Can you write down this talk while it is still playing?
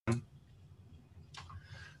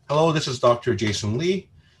Hello, this is Dr. Jason Lee,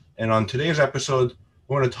 and on today's episode,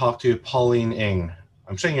 we're going to talk to Pauline Ng.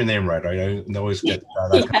 I'm saying your name right? I always get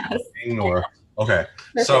that kind Yes, of Ng or okay.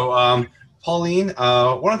 perfect. Pauline,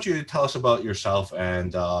 why don't you tell us about yourself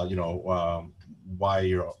and why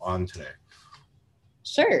you're on today?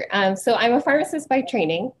 Sure. So I'm a pharmacist by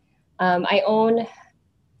training. I own,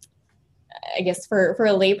 I guess, for a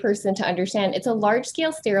layperson to understand, it's a large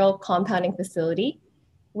scale sterile compounding facility.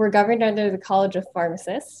 We're governed under the College of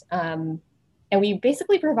Pharmacists, and we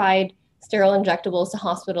basically provide sterile injectables to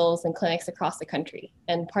hospitals and clinics across the country.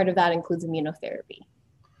 And part of that includes immunotherapy.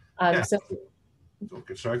 Yeah. So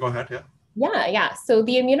Okay. Sorry. Go ahead. Yeah. yeah. So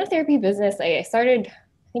the immunotherapy business, I started,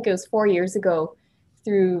 I think it was 4 years ago,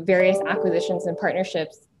 through various acquisitions and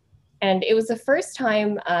partnerships. And it was the first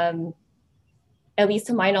time, at least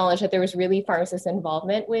to my knowledge, that there was really pharmacist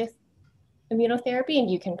involvement with immunotherapy. And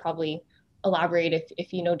you can probably elaborate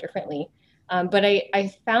if you know differently. But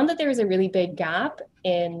I found that there was a really big gap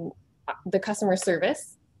in the customer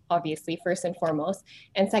service, obviously, first and foremost.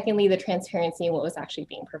 And secondly, the transparency in what was actually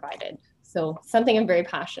being provided. So something I'm very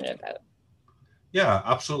passionate about. Yeah,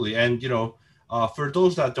 absolutely. And for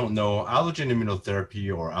those that don't know, allergen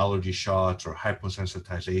immunotherapy or allergy shots or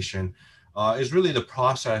hyposensitization is really the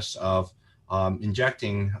process of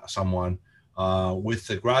injecting someone with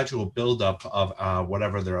the gradual buildup of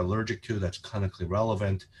whatever they're allergic to that's clinically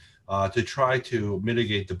relevant to try to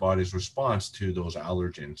mitigate the body's response to those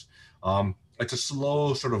allergens. It's a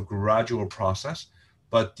slow, sort of gradual process,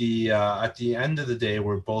 but at the end of the day,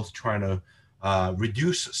 we're both trying to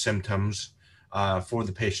reduce symptoms for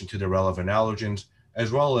the patient to the relevant allergens,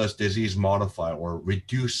 as well as disease modify or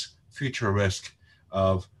reduce future risk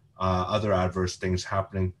of other adverse things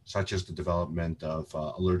happening, such as the development of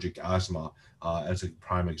allergic asthma, as a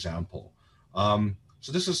prime example.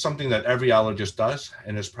 So this is something that every allergist does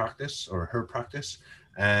in his practice or her practice,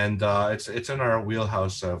 and it's in our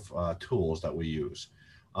wheelhouse of tools that we use.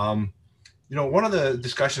 Um, One of the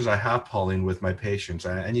discussions I have, Pauline, with my patients,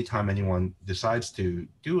 anytime anyone decides to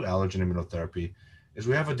do allergen immunotherapy, is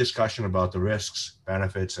we have a discussion about the risks,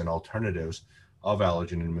 benefits, and alternatives of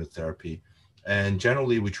allergen immunotherapy. And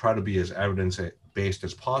generally, we try to be as evidence-based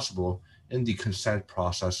as possible in the consent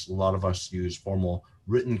process. A lot of us use formal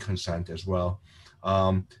written consent as well.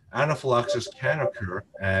 Anaphylaxis can occur,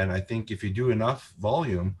 and I think if you do enough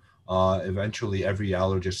volume, eventually every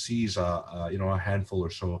allergist sees a handful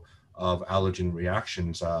or so of allergen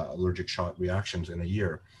reactions, allergic shot reactions in a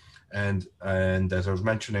year. And as I was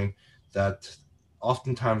mentioning, that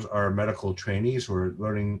oftentimes our medical trainees who are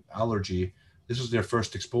learning allergy, this is their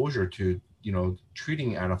first exposure to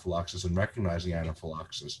treating anaphylaxis and recognizing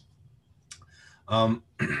anaphylaxis. Um,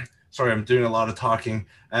 Sorry, I'm doing a lot of talking,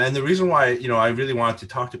 and the reason why I really wanted to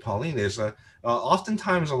talk to Pauline is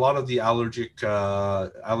oftentimes a lot of the allergy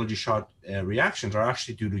shot reactions are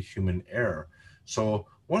actually due to human error. So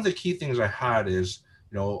one of the key things I had is,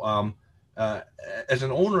 you know, um, uh, as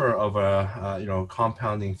an owner of a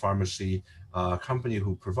compounding pharmacy company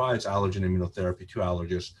who provides allergen immunotherapy to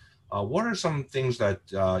allergists, what are some things that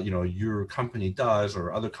your company does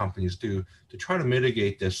or other companies do to try to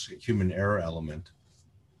mitigate this human error element?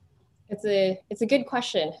 It's a good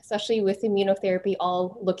question, especially with immunotherapy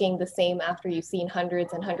all looking the same after you've seen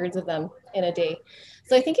hundreds and hundreds of them in a day.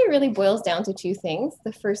 So I think it really boils down to two things.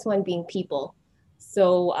 The first one being people.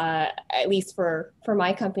 So at least for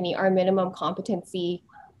my company, our minimum competency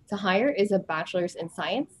to hire is a bachelor's in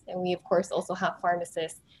science, and we of course also have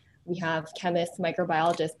pharmacists. We have chemists,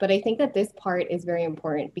 microbiologists, but I think that this part is very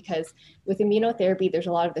important because with immunotherapy, there's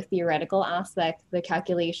a lot of the theoretical aspect, the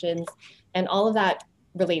calculations, and all of that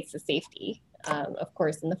relates to safety, of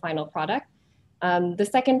course, in the final product. The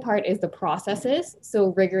second part is the processes,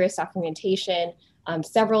 so rigorous documentation,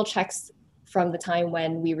 several checks from the time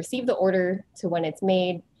when we receive the order to when it's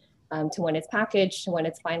made, to when it's packaged, to when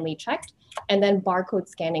it's finally checked, and then barcode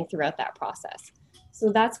scanning throughout that process.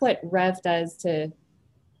 So that's what Rev does to,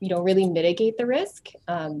 really mitigate the risk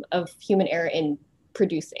of human error in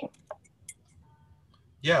producing.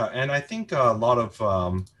 Yeah, and I think a lot of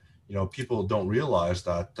people don't realize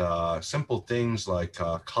that simple things like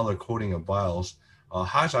color coding of vials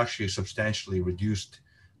has actually substantially reduced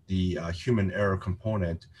the human error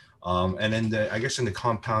component. And in the I guess in the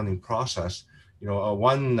compounding process,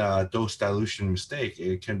 one dose dilution mistake,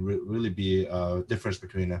 it can really be a difference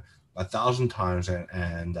between a thousand times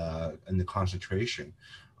and the concentration.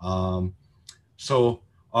 Um, so,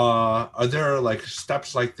 are there like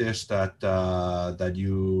steps like this that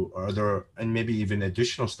you are there, and maybe even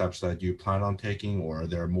additional steps that you plan on taking, or are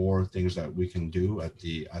there more things that we can do at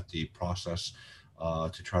the process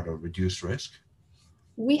to try to reduce risk?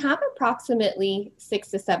 We have approximately 6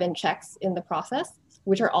 to 7 checks in the process,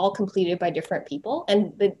 which are all completed by different people.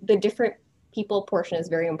 And the different people portion is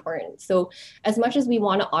very important. So as much as we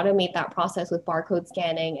want to automate that process with barcode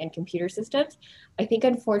scanning and computer systems, I think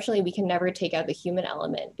unfortunately we can never take out the human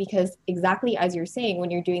element, because exactly as you're saying,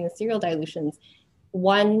 when you're doing the serial dilutions,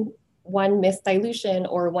 one missed dilution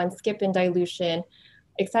or one skip in dilution,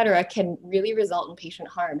 etc., can really result in patient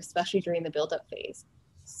harm, especially during the buildup phase.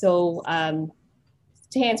 So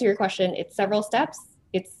to answer your question, it's several steps.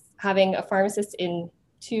 It's having a pharmacist in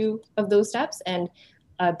 2 of those steps and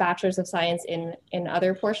a bachelor's of science in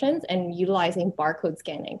other portions, and utilizing barcode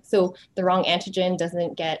scanning. So the wrong antigen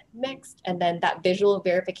doesn't get mixed, and then that visual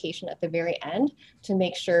verification at the very end to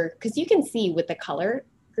make sure, because you can see with the color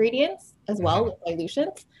gradients as well with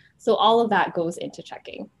dilutions. So all of that goes into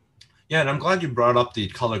checking. Yeah, and I'm glad you brought up the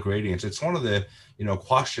color gradients. It's one of the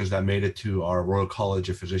questions that made it to our Royal College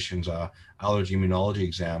of Physicians allergy immunology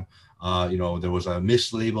exam. There was a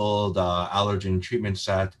mislabeled allergen treatment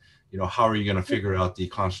set. How are you going to figure out the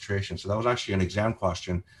concentration? So that was actually an exam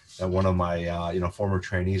question that one of my former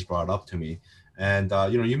trainees brought up to me. And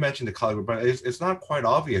you mentioned the color, but it's not quite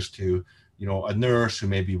obvious to a nurse who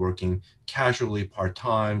may be working casually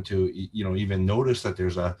part-time to even notice that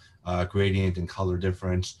there's a gradient in color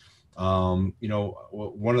difference. One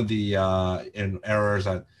of the errors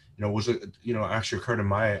that was actually occurred in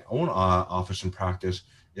my own office and practice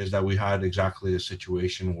is that we had exactly the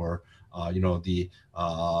situation where the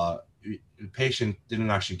patient didn't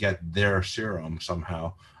actually get their serum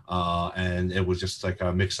somehow, and it was just like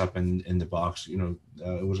a mix-up in the box.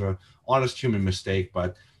 It was a honest human mistake,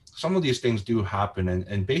 but some of these things do happen,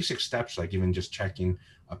 and basic steps like even just checking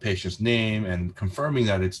a patient's name and confirming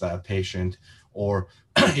that it's that patient, or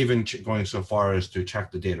even going so far as to check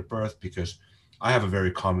the date of birth, because I have a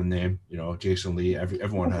very common name, Jason Lee.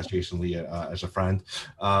 Everyone has Jason Lee as a friend.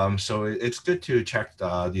 So it's good to check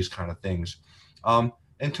these kind of things.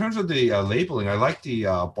 In terms of the labeling, I like the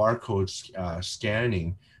barcode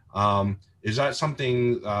scanning. Is that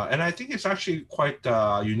something? And I think it's actually quite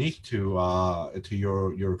unique to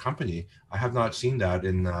your company. I have not seen that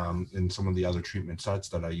in some of the other treatment sets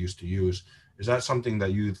that I used to use. Is that something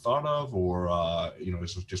that you thought of, or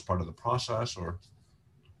is it just part of the process? Or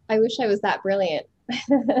I wish I was that brilliant.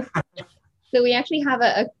 So we actually have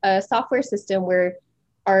a software system where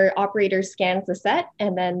our operator scans the set,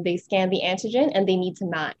 and then they scan the antigen, and they need to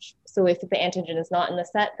match. So if the antigen is not in the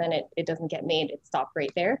set, then it doesn't get made. It stopped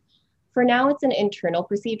right there. For now, it's an internal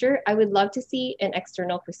procedure. I would love to see an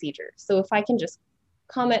external procedure. So if I can just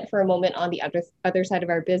comment for a moment on the other side of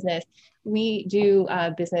our business, we do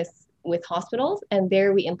business with hospitals, and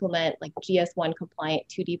there we implement like GS1 compliant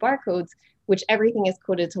 2D barcodes, which everything is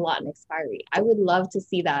coded to lot and expiry. I would love to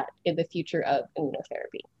see that in the future of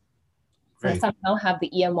immunotherapy. So somehow have the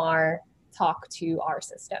EMR talk to our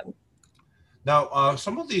system. Now,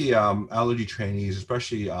 some of the allergy trainees,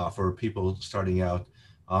 especially for people starting out,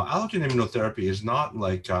 allergen immunotherapy is not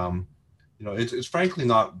like, it's frankly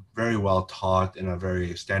not very well taught in a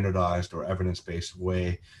very standardized or evidence-based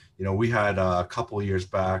way. We had a couple of years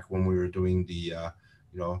back when we were doing the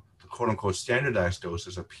quote unquote standardized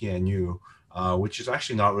doses of PNU, which is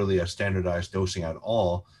actually not really a standardized dosing at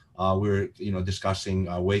all. We were, discussing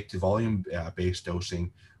weight to volume based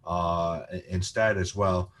dosing instead as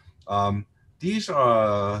well. These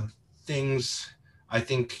are things I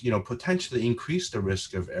think, potentially increase the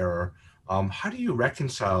risk of error. How do you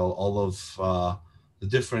reconcile all of the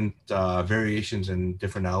different variations in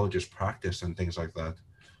different allergist practice and things like that?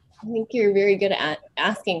 I think you're very good at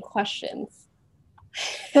asking questions.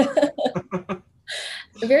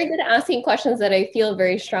 Very good at asking questions that I feel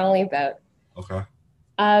very strongly about. Okay.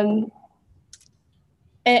 And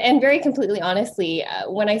very completely honestly,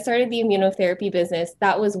 when I started the immunotherapy business,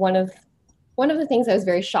 that was one of the things I was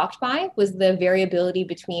very shocked by, was the variability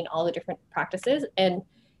between all the different practices, and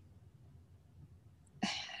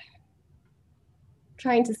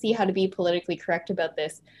trying to see how to be politically correct about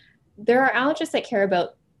this. There are allergists that care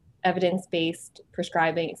about evidence-based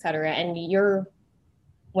prescribing, et cetera, and you're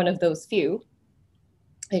one of those few.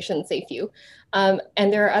 I shouldn't say few. And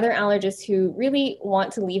there are other allergists who really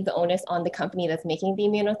want to leave the onus on the company that's making the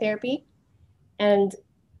immunotherapy. And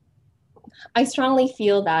I strongly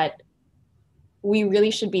feel that we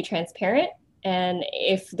really should be transparent. And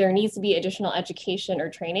if there needs to be additional education or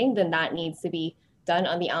training, then that needs to be done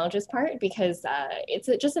on the allergist part, because it's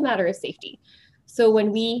just a matter of safety. So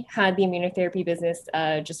when we had the immunotherapy business,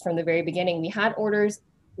 just from the very beginning, we had orders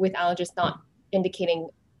with allergists not indicating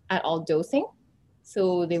at all dosing.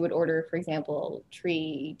 So they would order, for example,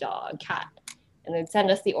 tree, dog, cat, and then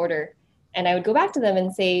send us the order. And I would go back to them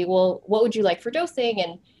and say, well, what would you like for dosing?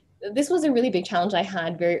 And this was a really big challenge I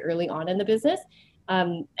had very early on in the business.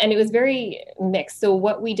 And it was very mixed. So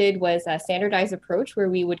what we did was a standardized approach where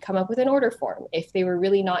we would come up with an order form if they were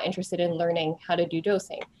really not interested in learning how to do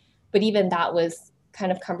dosing. But even that was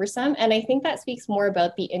kind of cumbersome. And I think that speaks more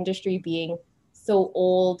about the industry being so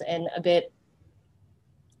old and a bit,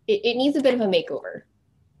 it needs a bit of a makeover.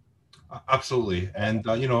 Absolutely. And,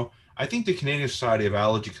 I think the Canadian Society of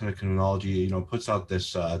Allergy Clinical Immunology, puts out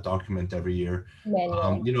this document every year.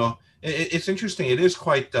 Manual. It's interesting. It is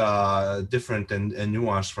quite different and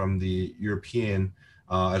nuanced from the European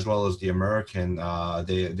as well as the American.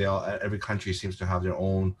 They all, every country seems to have their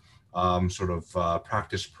own sort of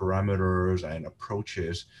practice parameters and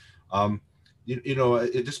approaches. Um,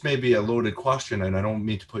 this may be a loaded question, and I don't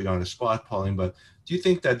mean to put you on the spot, Pauline, but do you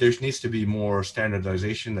think that there needs to be more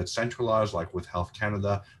standardization that's centralized, like with Health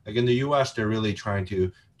Canada? Like in the US, they're really trying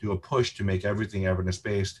to do a push to make everything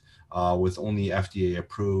evidence-based with only FDA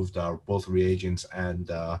approved, both reagents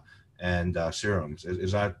and serums.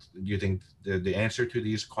 Is that, do you think, the answer to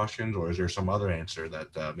these questions, or is there some other answer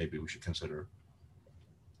that maybe we should consider?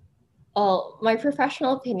 Well, my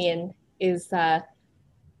professional opinion is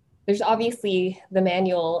there's obviously the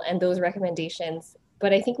manual and those recommendations,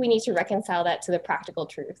 but I think we need to reconcile that to the practical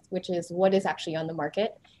truth, which is what is actually on the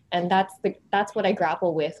market. And that's what I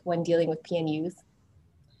grapple with when dealing with PNUs.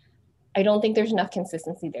 I don't think there's enough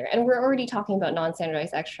consistency there. And we're already talking about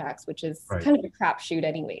non-standardized extracts, which is Right. kind of a crapshoot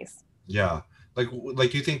anyways. Yeah.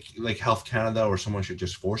 Like you think like Health Canada or someone should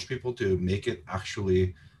just force people to make it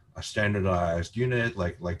actually a standardized unit,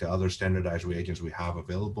 like the other standardized reagents we have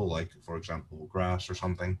available, like for example, GRAS or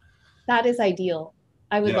something. That is ideal.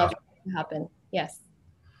 I would Yeah. love that to happen. Yes.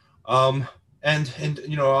 Um, and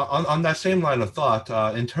on that same line of thought,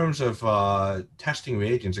 in terms of testing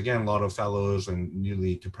reagents, again, a lot of fellows and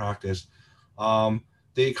newly to practice, um,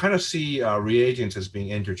 they kind of see reagents as being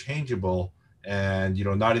interchangeable, and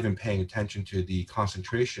not even paying attention to the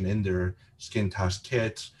concentration in their skin test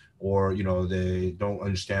kits, or they don't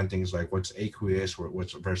understand things like what's aqueous or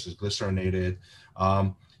what's versus glycerinated.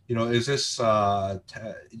 Is this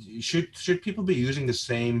should people be using the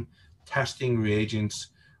same testing reagents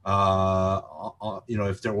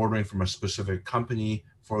if they're ordering from a specific company,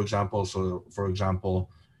 for example? So, for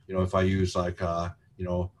example, if I use like,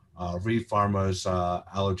 Reeve Pharma's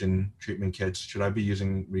allergen treatment kits, should I be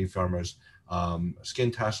using Reeve Pharma's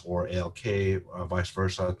skin test or ALK, vice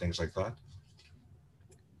versa, things like that?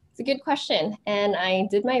 It's a good question. And I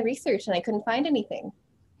did my research and I couldn't find anything.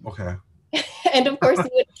 Okay. And of course,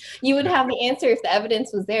 you would have the answer if the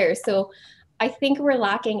evidence was there. So I think we're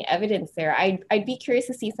lacking evidence there. I'd be curious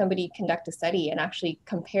to see somebody conduct a study and actually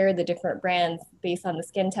compare the different brands based on the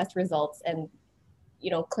skin test results and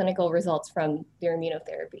clinical results from their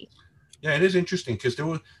immunotherapy. Yeah, it is interesting because there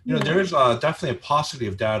was, Mhm. there is definitely a paucity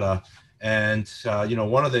of data, and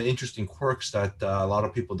one of the interesting quirks that a lot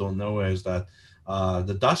of people don't know is that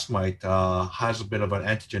the dust mite has a bit of an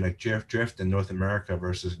antigenic drift in North America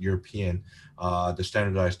versus European, the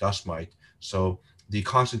standardized dust mite. So the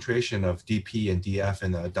concentration of DP and DF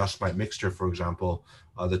in the dust mite mixture, for example,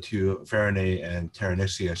 the two Farinay and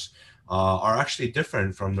Terenicius, are actually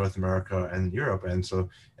different from North America and Europe. And so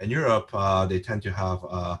in Europe, they tend to have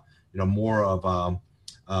more of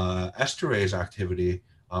esterase activity,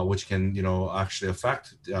 which can actually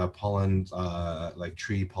affect pollen, like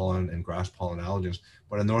tree pollen and grass pollen allergens.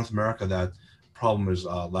 But in North America, that problem is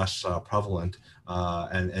less prevalent,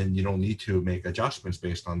 and you don't need to make adjustments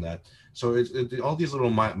based on that. So all these little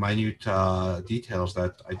minute details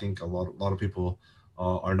that I think a lot of people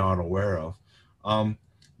are not aware of.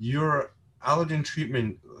 Your allergen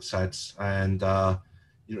treatment sets, and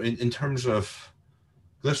in terms of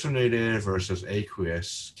glycerinated versus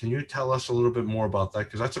aqueous, can you tell us a little bit more about that?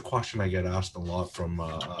 Because that's a question I get asked a lot from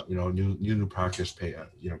new practice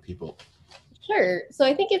people. Sure. So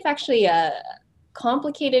I think it's actually a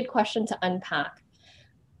complicated question to unpack.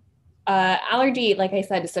 Allergy, like I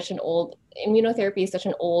said, is such an old immunotherapy is such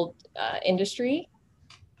an old industry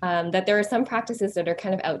that there are some practices that are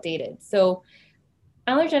kind of outdated. So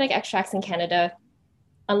allergenic extracts in Canada,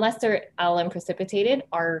 unless they're alum precipitated,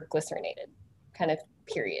 are glycerinated, kind of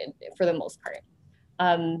period for the most part.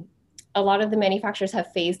 Um, a lot of the manufacturers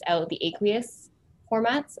have phased out the aqueous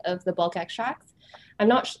formats of the bulk extracts. I'm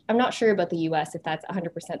not sure about the US if that's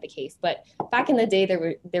 100% the case, but back in the day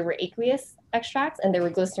there were aqueous extracts and there were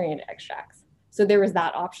glycerinated extracts. So there was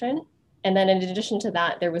that option. And then in addition to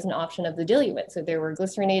that, there was an option of the diluent. So there were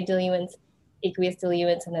glycerinated diluents, aqueous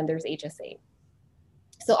diluents, and then there's HSA.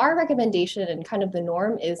 So our recommendation and kind of the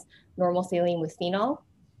norm is normal saline with phenol.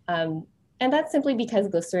 And that's simply because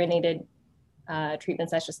glycerinated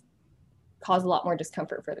treatments that just cause a lot more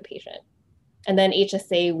discomfort for the patient. And then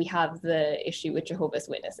HSA, we have the issue with Jehovah's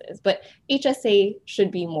Witnesses, but HSA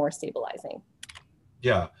should be more stabilizing.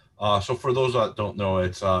 Yeah. So for those that don't know,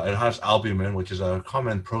 it has albumin, which is a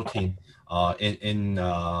common protein in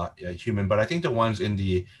human, but I think the ones in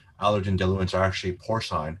the allergen diluents are actually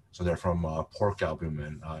porcine, so they're from pork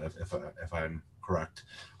albumin, if I'm correct.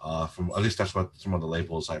 From at least that's what some of the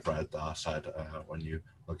labels I've read said when you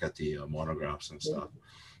look at the monographs and stuff.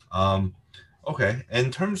 Okay,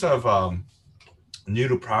 in terms of new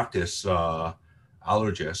to practice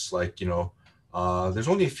allergists, like there's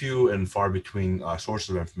only a few and far between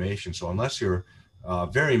sources of information. So unless you're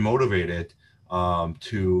very motivated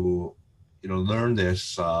to learn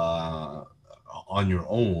this on your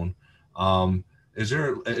own, is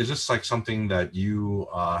this like something that you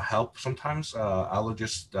help sometimes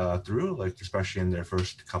allergists through, like especially in their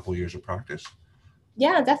first couple years of practice?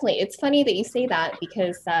 Yeah, definitely. It's funny that you say that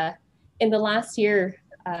because in the last year,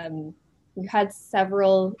 we've had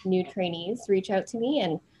several new trainees reach out to me,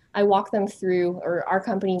 and I walk them through, or our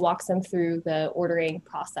company walks them through the ordering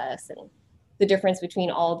process and the difference between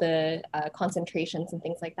all the concentrations and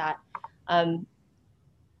things like that.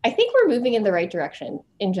 I think we're moving in the right direction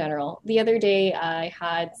in general. The other day, I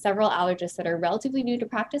had several allergists that are relatively new to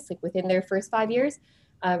practice, like within their first 5 years,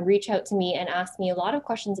 reach out to me and ask me a lot of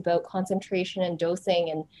questions about concentration and dosing.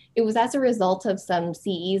 And it was as a result of some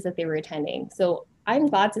CEs that they were attending. So I'm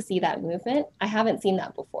glad to see that movement. I haven't seen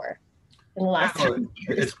that before in the last Yeah,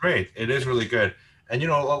 it's great. It is really good. And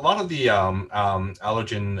a lot of the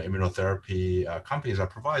allergen immunotherapy companies that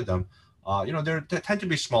provide them, they tend to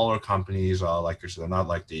be smaller companies, like yourself, not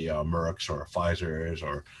like the Mercks or Pfizer's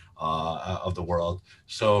or of the world.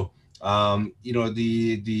 So the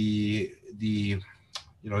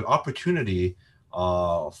opportunity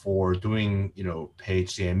for doing paid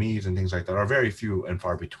CMEs and things like that are very few and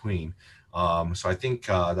far between. So I think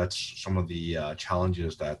that's some of the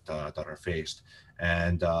challenges that are faced,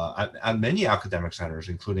 and at many academic centers,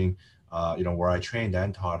 including where I trained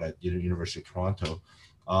and taught at University of Toronto,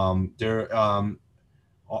 there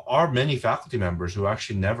are many faculty members who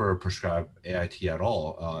actually never prescribe AIT at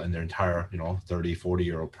all in their entire 30,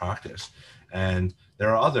 40-year-old practice, and there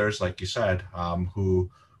are others, like you said, who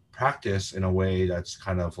practice in a way that's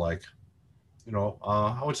kind of like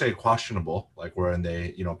I would say questionable, like wherein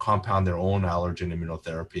they, compound their own allergen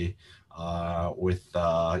immunotherapy with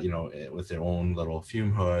their own little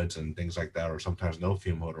fume hoods and things like that, or sometimes no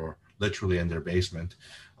fume hood, or literally in their basement.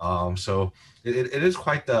 So it is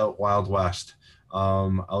quite the Wild West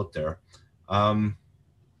out there.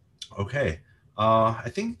 Okay. I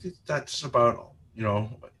think that's about,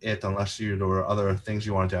 it, unless there were other things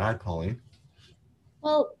you wanted to add, Pauline.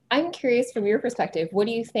 Well, I'm curious from your perspective, what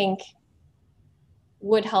do you think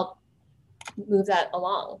would help move that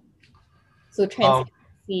along? So Um,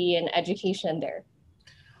 transparency and education there.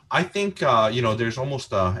 I think there's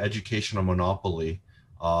almost a educational monopoly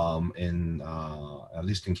in at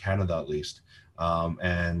least in Canada, at least,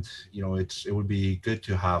 and it would be good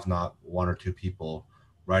to have not one or two people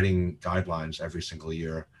writing guidelines every single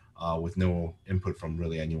year with no input from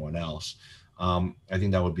really anyone else. I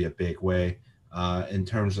think that would be a big way in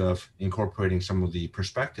terms of incorporating some of the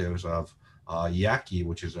perspectives of YACI,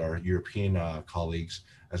 which is our European colleagues,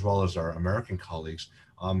 as well as our American colleagues.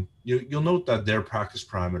 You'll note that their practice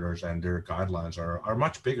parameters and their guidelines are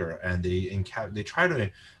much bigger, and they try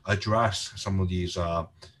to address some of these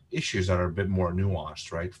issues that are a bit more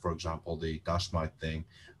nuanced, right? For example, the dust mite thing,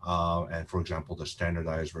 and for example, the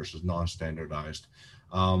standardized versus non-standardized.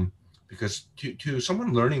 Because to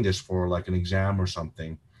someone learning this for like an exam or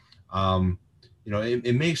something,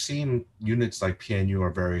 it may seem units like PNU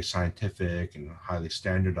are very scientific and highly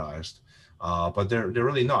standardized, but they're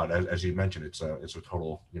really not. As you mentioned, it's a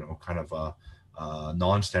total kind of a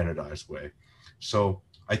non-standardized way. So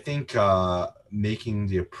I think making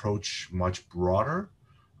the approach much broader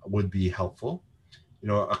would be helpful.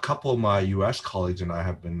 A couple of my U.S. colleagues and I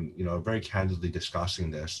have been very candidly discussing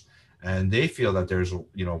this, and they feel that there's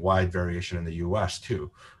wide variation in the U.S. too,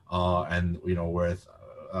 and with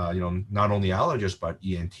not only allergists but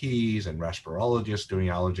ENTs and respirologists doing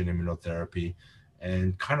allergen immunotherapy,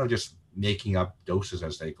 and kind of just making up doses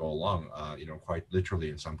as they go along, quite literally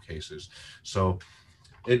in some cases. So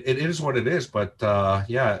it is what it is. But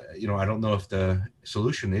yeah, I don't know if the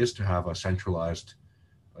solution is to have a centralized,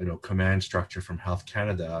 command structure from Health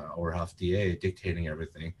Canada or Health DA dictating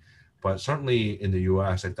everything. But certainly in the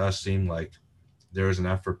US, it does seem like there is an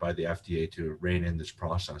effort by the FDA to rein in this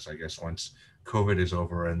process. I guess once COVID is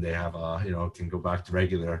over and they have can go back to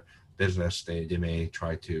regular business, they may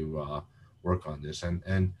try to work on this.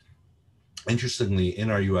 And interestingly, in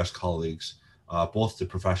our U.S. colleagues, both the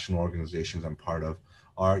professional organizations I'm part of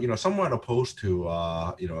are, somewhat opposed to,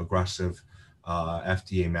 aggressive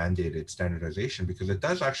FDA mandated standardization, because it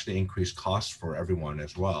does actually increase costs for everyone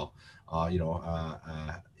as well.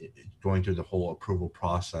 Going through the whole approval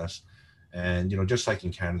process, and just like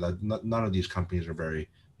in Canada, none of these companies are very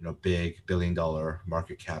big billion-dollar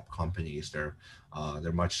market cap companies. They're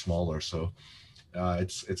much smaller, so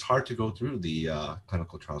it's hard to go through the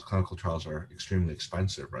clinical trials. Clinical trials are extremely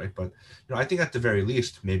expensive, right? But I think at the very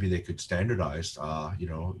least, maybe they could standardize,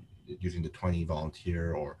 using the 20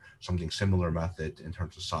 volunteer or something similar method in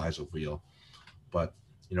terms of size of wheel. But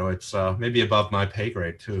it's maybe above my pay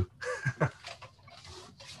grade too.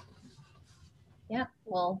 Yeah,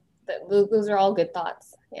 well, those are all good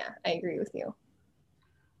thoughts. Yeah, I agree with you.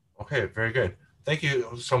 Okay, very good. Thank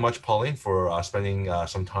you so much, Pauline, for spending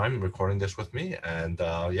some time recording this with me. And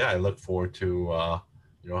yeah, I look forward to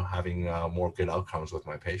having more good outcomes with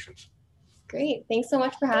my patients. Great. Thanks so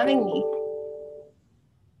much for having me.